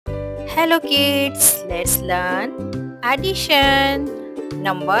Hello kids, let's learn addition.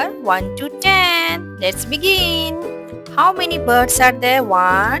 Number 1 to 10. Let's begin. How many birds are there?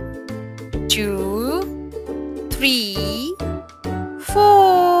 1, 2, 3,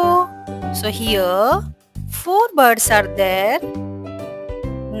 4. So here 4 birds are there.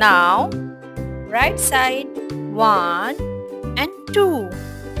 Now right side 1 and 2.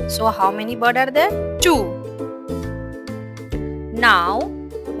 So how many birds are there? 2. Now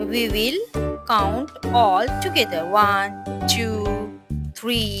we will count all together. 1, 2,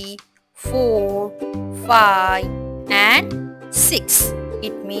 3, 4, 5 and 6.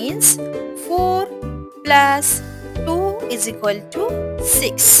 It means 4 plus 2 is equal to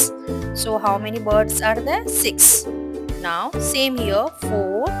 6. So how many birds are there? 6. Now same here,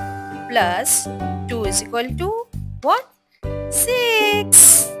 4 plus 2 is equal to what?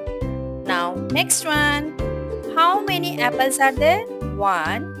 6. Now next one. How many apples are there?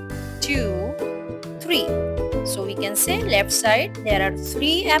 1, 2, 3. So we can say left side there are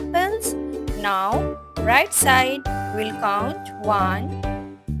 3 apples. Now right side we'll count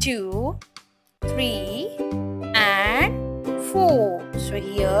 1, 2, 3 and 4. So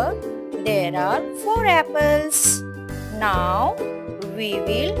here there are 4 apples. Now we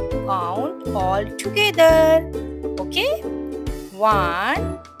will count all together. Okay?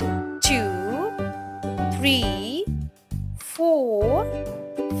 1, 2, 3, 4,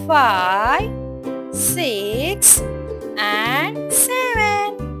 5, 6 and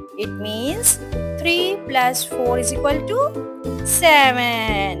 7. It means 3 plus 4 is equal to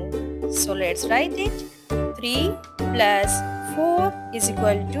 7. So let's write it. 3 plus 4 is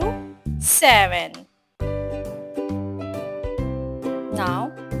equal to 7.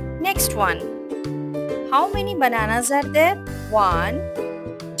 Now next one. How many bananas are there? 1,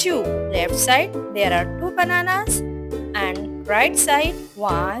 2. Left side there are 2 bananas and right side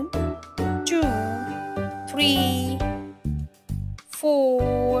 1, 2, 3,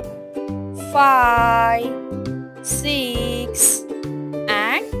 4, 5, 6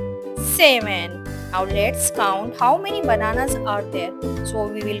 and 7. Now let's count how many bananas are there. So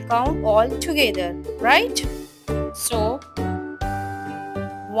we will count all together, right? So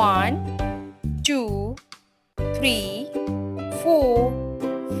 1, 2, 3, 4,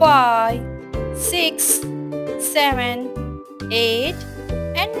 5, 6, 7, 8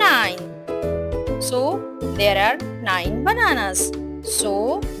 and 9. So there are 9 bananas.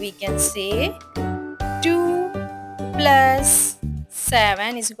 So we can say 2 plus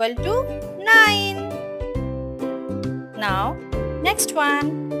 7 is equal to 9. Now next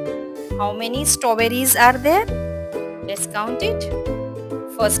one. How many strawberries are there? Let's count it.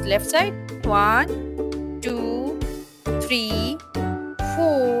 First left side 1, 2, 3,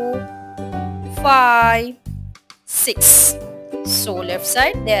 4, 5, 6. So left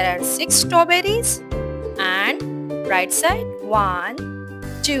side there are 6 strawberries and right side 1,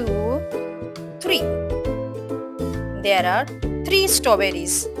 2, 3. There are 3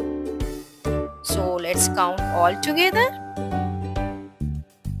 strawberries. So let's count all together.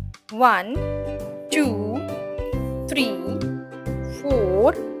 1, 2, 3,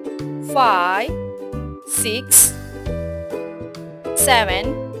 4, 5, 6,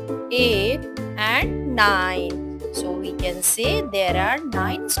 7, 8 and 9. So we can say there are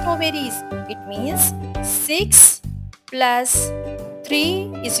 9 strawberries. It means 6 plus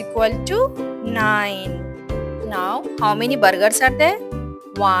 3 is equal to 9. Now how many burgers are there?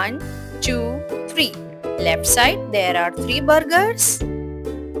 1, 2, 3. Left side there are 3 burgers.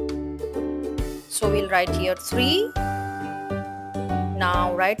 So we'll write here 3.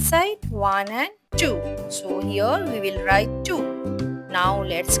 Now right side 1 and 2. So here we will write 2. Now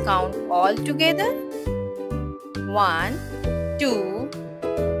let's count all together. 1, 2,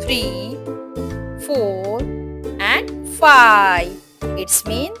 3, 4 and 5. It's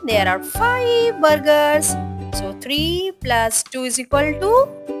mean there are 5 burgers. So 3 plus 2 is equal to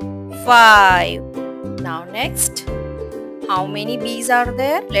 5. Now next. How many bees are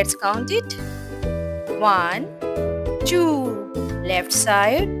there? Let's count it. 1, 2. Left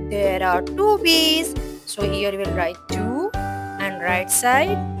side there are 2 bees. So here we will write 2 and right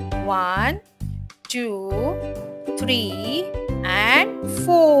side 1, 2, 3 and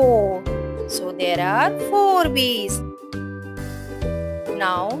 4. So there are 4 bees.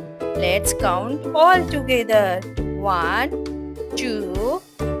 Now let's count all together. 1, 2,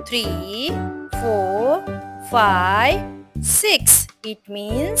 3, 4, 5, 6. It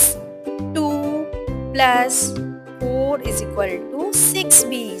means 2 plus 4 is equal to 6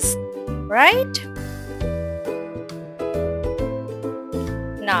 bees, right?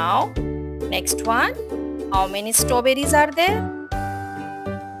 Now next one. How many strawberries are there?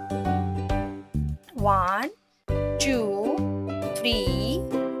 1, 2, 3,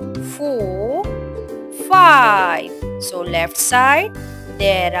 4, 5. So left side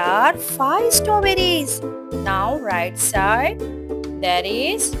there are 5 strawberries. Now right side there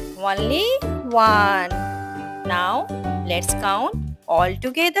is only 1. Now let's count all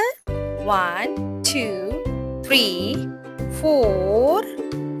together. 1, 2, 3, 4,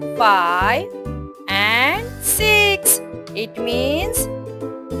 5 and 6. It means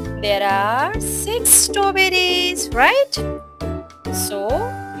there are 6 strawberries, right? So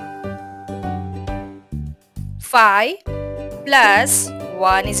 5 plus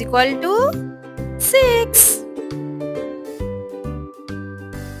 1 is equal to 6.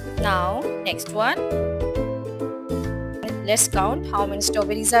 Now next one. Let's count how many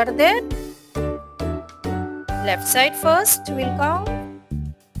strawberries are there. Left side first we'll count.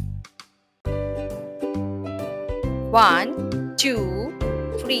 1, 2,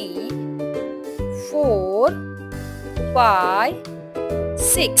 3, 4, 5,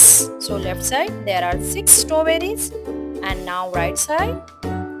 6. So left side there are 6 strawberries. And now right side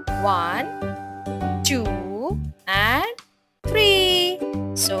 1, 2 and 3.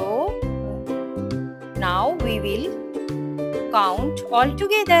 So now we will count all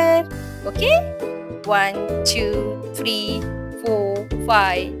together. Okay? 1, 2, 3, 4,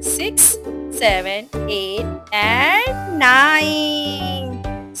 5, 6, 7, 8 and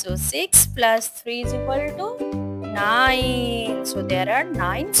 9. So 6 plus 3 is equal to 9. So there are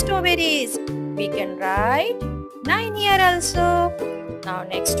 9 strawberries. We can write 9 here also. Now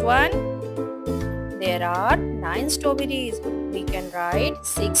next one. There are 9 strawberries. We can write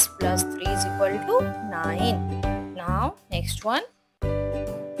 6 plus 3 is equal to 9. Now next one.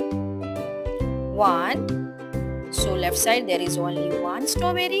 1. So left side there is only 1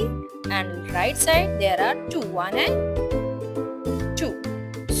 strawberry and right side there are 2. 1 and 2.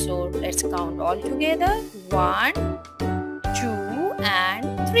 So let's count all together. 1, 2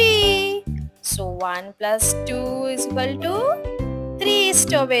 and 3. So 1 plus 2 is equal to 3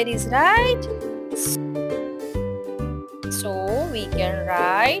 strawberries, right? So we can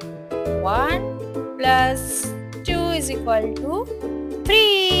write 1 plus 2 is equal to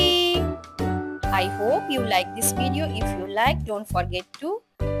 3. I hope you like this video. If you like, don't forget to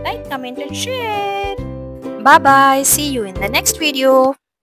like, comment and share. Bye bye. See you in the next video.